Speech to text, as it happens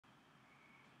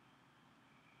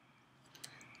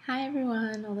Hi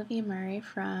everyone, Olivia Murray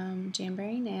from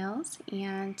Jamberry Nails,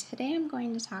 and today I'm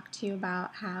going to talk to you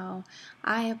about how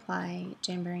I apply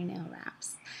Jamberry nail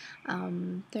wraps.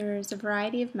 There's a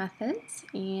variety of methods,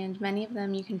 and many of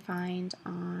them you can find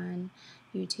on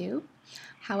YouTube.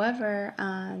 However,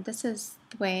 this is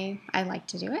the way I like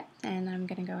to do it, and I'm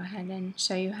going to go ahead and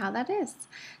show you how that is.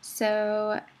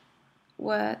 So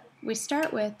what we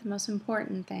start with, the most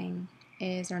important thing,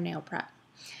 is our nail prep.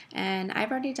 And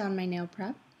I've already done my nail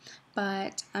prep,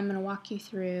 but I'm going to walk you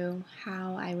through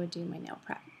how I would do my nail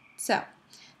prep. So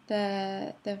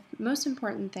the most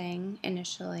important thing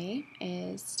initially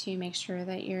is to make sure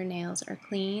that your nails are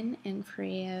clean and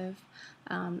free of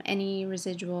any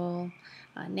residual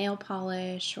nail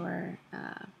polish or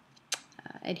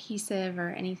adhesive or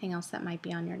anything else that might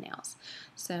be on your nails.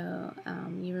 So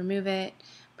you remove it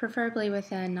preferably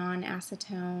with a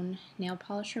non-acetone nail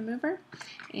polish remover,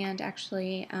 and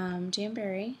actually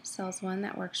Jamberry sells one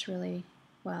that works really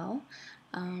well.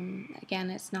 Again,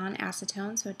 it's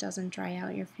non-acetone, so it doesn't dry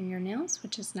out your fingernails,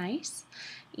 which is nice,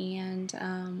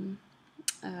 and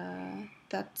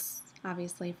that's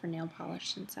obviously for nail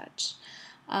polish and such.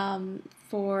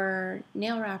 For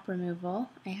nail wrap removal,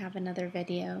 I have another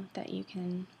video that you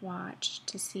can watch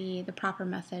to see the proper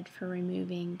method for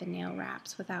removing the nail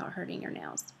wraps without hurting your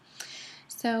nails.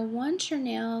 So once your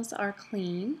nails are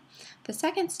clean, the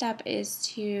second step is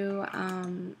to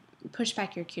push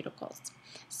back your cuticles.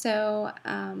 So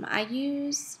I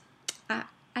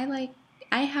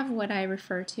have what I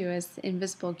refer to as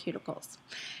invisible cuticles,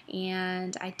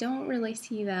 and I don't really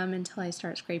see them until I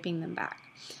start scraping them back.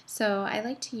 So I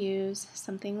like to use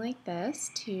something like this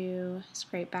to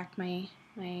scrape back my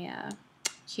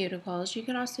cuticles. You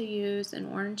could also use an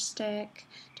orange stick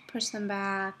to push them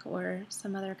back, or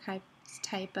some other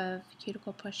type of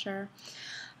cuticle pusher.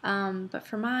 But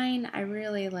for mine, I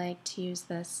really like to use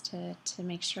this to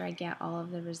make sure I get all of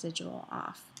the residual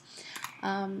off.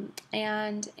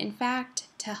 And in fact,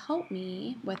 to help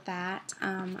me with that,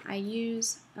 I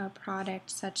use a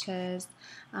product such as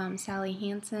Sally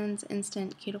Hansen's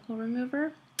Instant Cuticle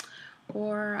Remover,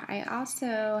 or I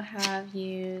also have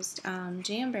used,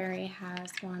 Jamberry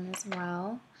has one as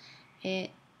well. It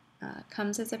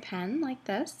comes as a pen like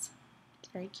this. It's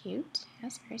very cute.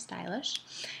 Yes, very stylish.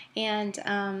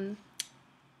 And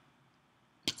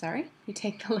sorry, you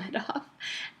take the lid off,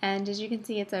 and as you can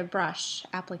see, it's a brush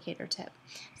applicator tip.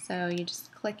 So you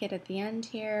just click it at the end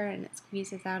here, and it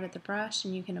squeezes out at the brush,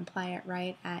 and you can apply it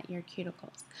right at your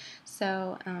cuticles.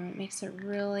 So it makes it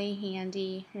really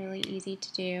handy, really easy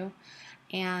to do,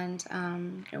 and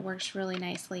it works really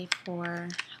nicely for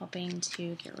helping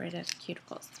to get rid of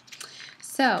cuticles.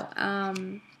 So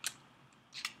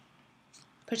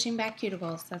pushing back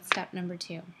cuticles, that's step number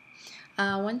 2.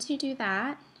 Once you do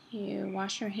that, you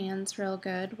wash your hands real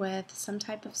good with some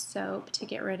type of soap to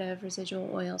get rid of residual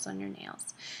oils on your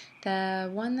nails. The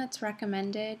one that's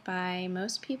recommended by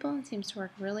most people and seems to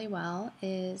work really well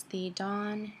is the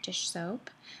Dawn dish soap,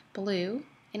 blue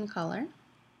in color.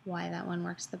 Why that one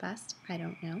works the best, I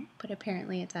don't know, but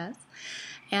apparently it does.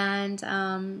 And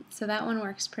so that one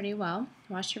works pretty well.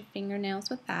 Wash your fingernails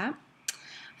with that.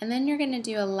 And then you're going to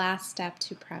do a last step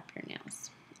to prep your nails.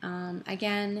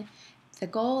 Again, the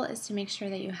goal is to make sure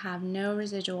that you have no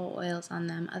residual oils on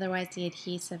them, otherwise the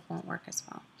adhesive won't work as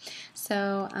well.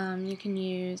 So you can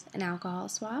use an alcohol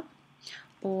swab,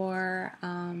 or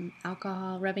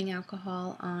rubbing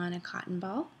alcohol on a cotton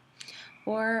ball,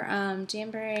 or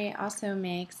Jamberry also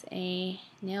makes a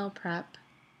nail prep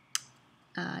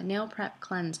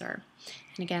cleanser.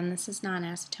 And again, this is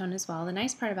non-acetone as well. The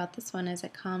nice part about this one is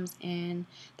it comes in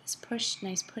this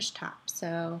nice push top.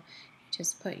 So you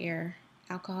just put your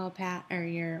alcohol pad or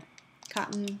your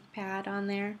cotton pad on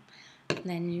there, and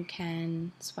then you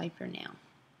can swipe your nail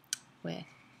with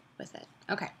it.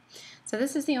 Okay, so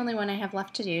this is the only one I have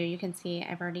left to do. You can see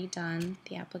I've already done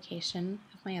the application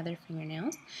of my other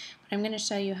fingernails, but I'm going to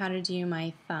show you how to do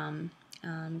my thumb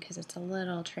because it's a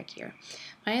little trickier.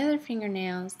 My other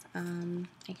fingernails, I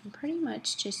can pretty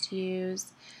much just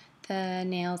use the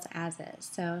nails as is.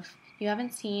 So if you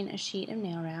haven't seen a sheet of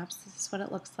nail wraps, this is what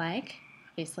it looks like.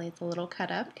 Obviously it's a little cut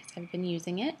up because I've been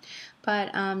using it,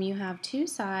 but you have two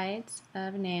sides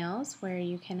of nails where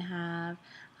you can have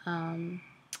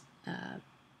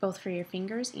both for your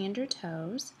fingers and your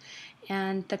toes,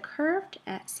 and the curved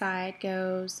side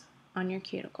goes on your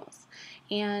cuticles.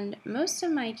 And most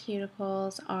of my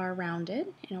cuticles are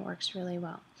rounded and it works really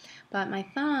well, but my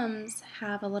thumbs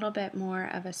have a little bit more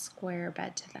of a square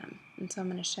bed to them, and so I'm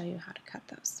going to show you how to cut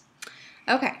those.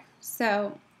 Okay,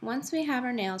 so once we have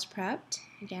our nails prepped,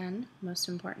 again, most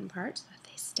important part, so that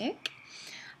they stick,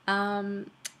 and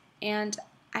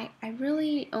I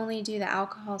really only do the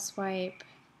alcohol swipe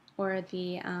or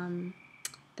the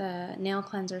nail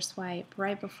cleanser swipe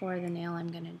right before the nail I'm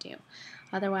going to do.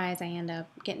 Otherwise, I end up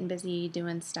getting busy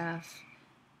doing stuff,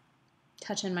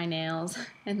 touching my nails,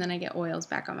 and then I get oils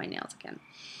back on my nails again.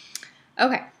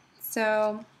 Okay,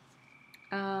 so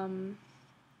I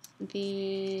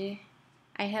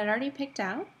had already picked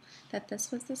out that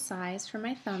this was the size for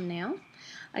my thumbnail.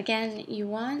 Again, you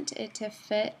want it to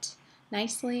fit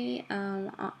nicely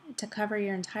to cover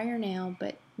your entire nail,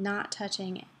 but not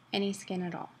touching any skin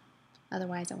at all.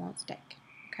 Otherwise, it won't stick.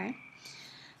 Okay,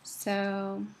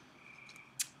 so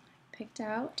I picked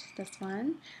out this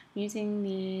one. I'm using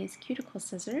these cuticle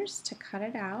scissors to cut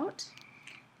it out.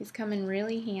 These come in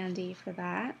really handy for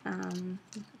that.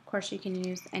 Of course, you can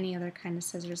use any other kind of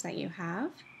scissors that you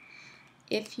have.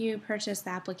 If you purchase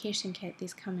the application kit,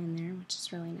 these come in there, which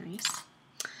is really nice.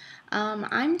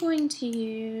 I'm going to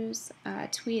use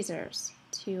tweezers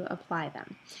to apply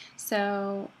them.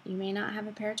 So you may not have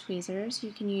a pair of tweezers.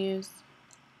 You can use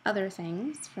other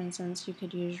things. For instance, you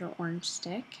could use your orange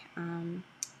stick.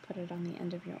 Put it on the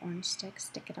end of your orange stick,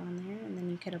 stick it on there, and then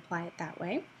you could apply it that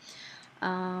way.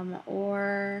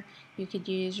 Or you could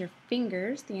use your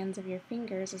fingers, the ends of your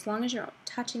fingers, as long as you're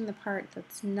touching the part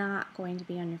that's not going to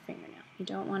be on your fingernail. You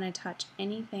don't want to touch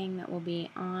anything that will be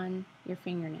on your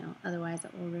fingernail, otherwise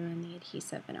it will ruin the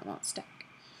adhesive and it won't stick.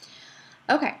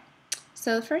 Okay,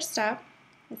 so the first step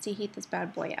is to heat this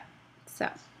bad boy up.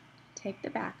 So take the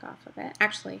back off of it.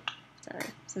 Actually, sorry,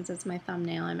 since it's my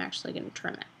thumbnail, I'm actually going to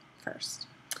trim it first.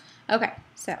 Okay,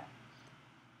 so if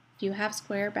you have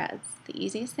square beds, the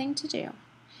easiest thing to do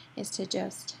is to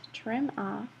just trim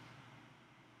off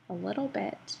a little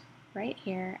bit right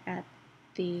here at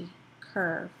the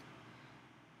curve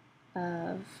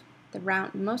of the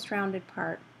most rounded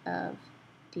part of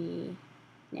the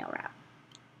nail wrap.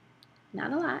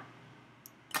 Not a lot.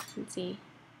 You can see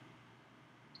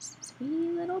just a wee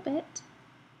little bit.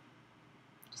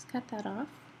 Just cut that off.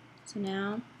 So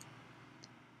now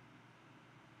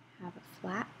I have a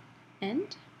flat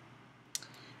end.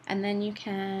 And then you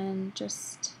can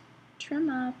just trim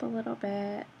up a little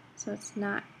bit so it's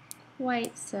not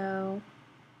quite so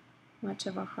much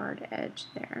of a hard edge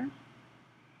there.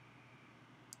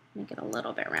 Make it a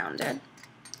little bit rounded.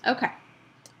 Okay,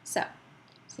 so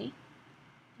see,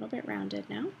 a little bit rounded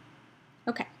now.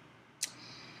 Okay,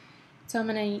 so I'm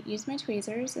going to use my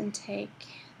tweezers and take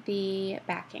the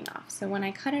backing off. So when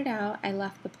I cut it out, I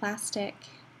left the plastic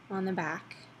on the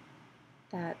back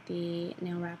that the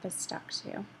nail wrap is stuck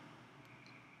to.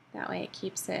 That way it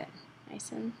keeps it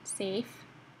nice and safe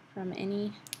from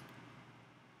any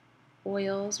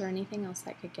oils or anything else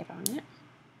that could get on it.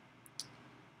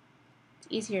 It's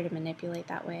easier to manipulate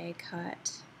that way,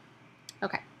 cut.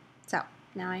 Okay, so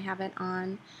now I have it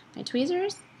on my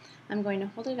tweezers. I'm going to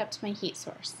hold it up to my heat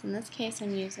source. In this case,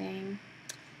 I'm using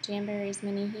Jamberry's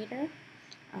mini heater.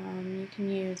 You can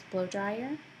use blow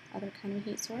dryer, other kind of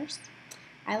heat source.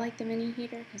 I like the mini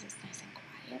heater because it's nice and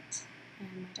quiet,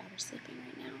 and my daughter's sleeping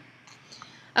right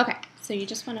now. Okay, so you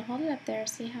just want to hold it up there.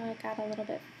 See how it got a little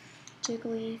bit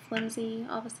jiggly, flimsy,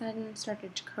 all of a sudden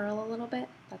started to curl a little bit?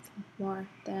 That's more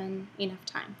than enough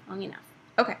time, long enough.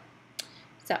 Okay,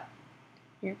 so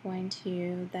you're going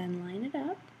to then line it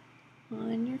up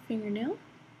on your fingernail.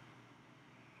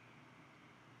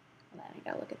 Hold on, I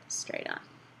gotta look at this straight on.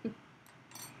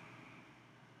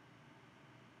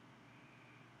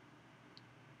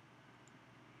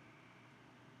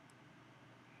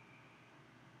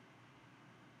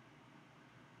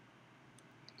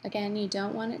 Again, you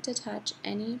don't want it to touch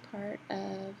any part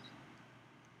of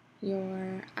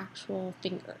your actual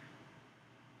finger.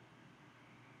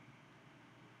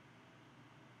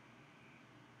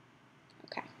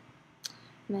 Okay,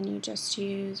 and then you just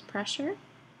use pressure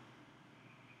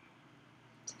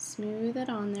to smooth it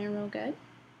on there real good.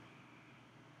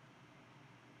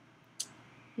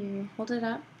 You hold it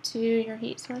up to your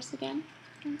heat source again,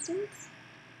 for instance.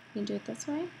 You can do it this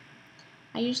way.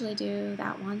 I usually do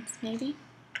that once, maybe.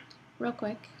 Real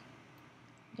quick.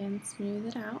 Again, smooth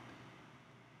it out.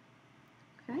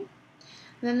 Okay. And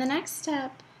then the next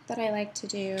step that I like to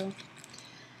do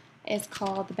is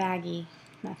called the baggie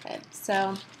method.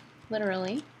 So,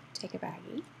 literally, take a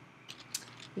baggie,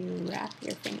 you wrap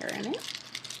your finger in it,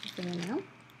 your fingernail,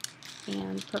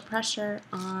 and put pressure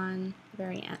on the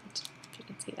very end. If you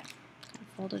can see that. Kind of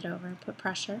fold it over, put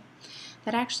pressure.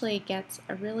 That actually gets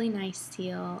a really nice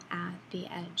seal at the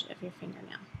edge of your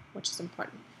fingernail, which is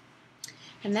important.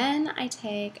 And then I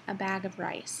take a bag of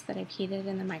rice that I've heated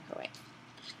in the microwave.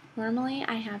 Normally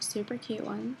I have super cute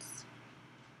ones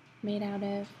made out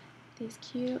of these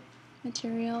cute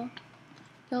material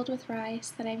filled with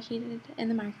rice that I've heated in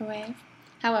the microwave.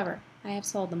 However, I have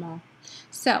sold them all.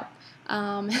 So,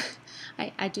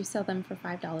 I do sell them for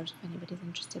 $5 if anybody's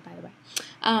interested, by the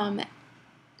way.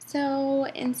 So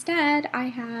instead, I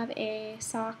have a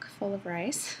sock full of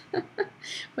rice,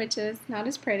 which is not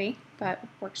as pretty, but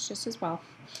works just as well.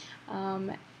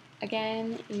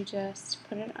 Again, you just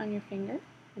put it on your finger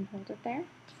and hold it there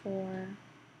for,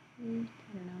 I don't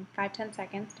know, 5-10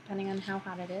 seconds, depending on how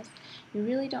hot it is. You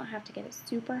really don't have to get it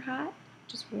super hot,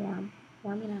 just warm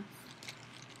enough.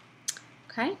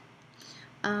 Okay,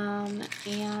 and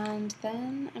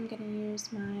then I'm going to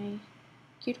use my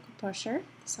cuticle pusher.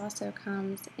 This also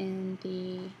comes in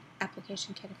the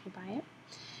application kit if you buy it.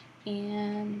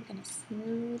 And I'm going to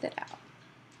smooth it out.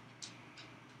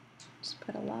 Just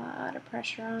put a lot of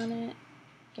pressure on it,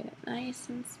 get it nice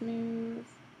and smooth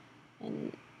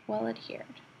and well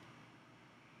adhered.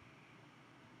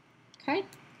 Okay,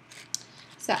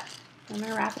 so I'm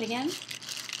going to wrap it again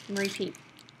and repeat.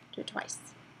 Do it twice.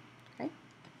 Okay,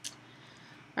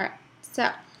 alright,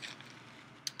 so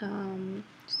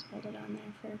just hold it on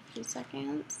there for a few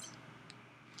seconds,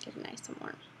 get it nice and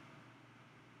warm.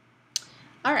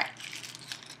 Alright,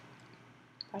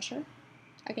 pressure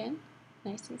again,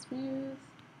 nice and smooth,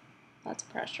 lots of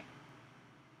pressure.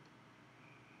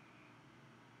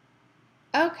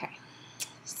 Okay,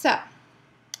 so I'm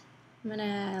going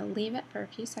to leave it for a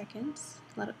few seconds,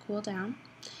 let it cool down.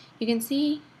 You can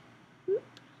see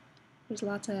there's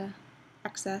lots of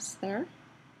excess there.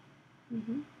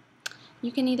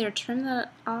 You can either trim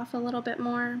that off a little bit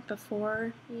more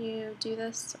before you do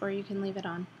this, or you can leave it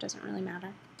on. Doesn't really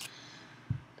matter.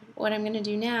 But what I'm going to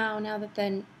do now that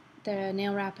the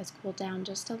nail wrap has cooled down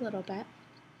just a little bit,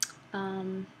 I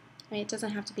mean, it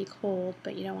doesn't have to be cold,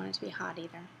 but you don't want it to be hot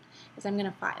either, is I'm going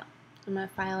to file. I'm going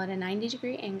to file at a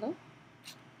 90-degree angle,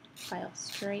 file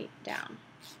straight down.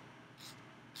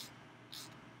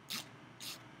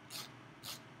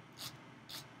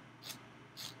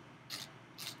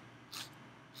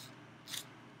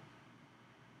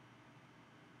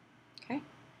 Okay,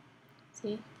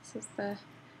 see, this is the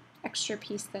extra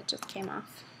piece that just came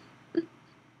off of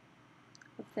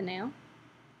the nail,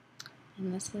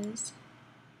 and this is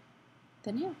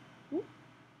the nail. Ooh.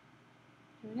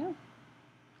 There we go.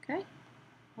 Okay,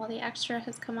 all the extra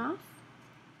has come off.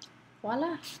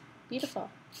 Voila, beautiful.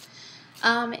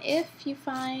 If you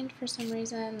find for some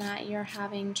reason that you're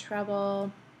having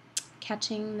trouble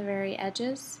catching the very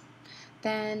edges,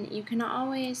 then you can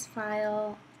always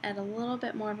file at a little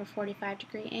bit more of a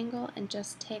 45-degree angle and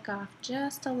just take off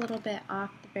just a little bit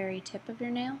off the very tip of your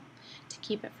nail to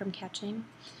keep it from catching.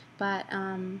 But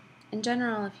in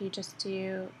general, if you just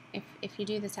do, if you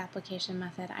do this application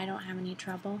method, I don't have any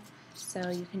trouble,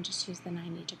 so you can just use the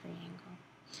 90-degree angle.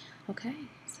 Okay,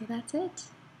 so that's it.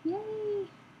 Yay!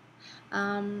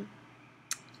 And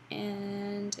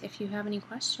if you have any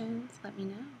questions, let me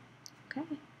know.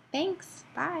 Okay, thanks.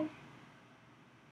 Bye.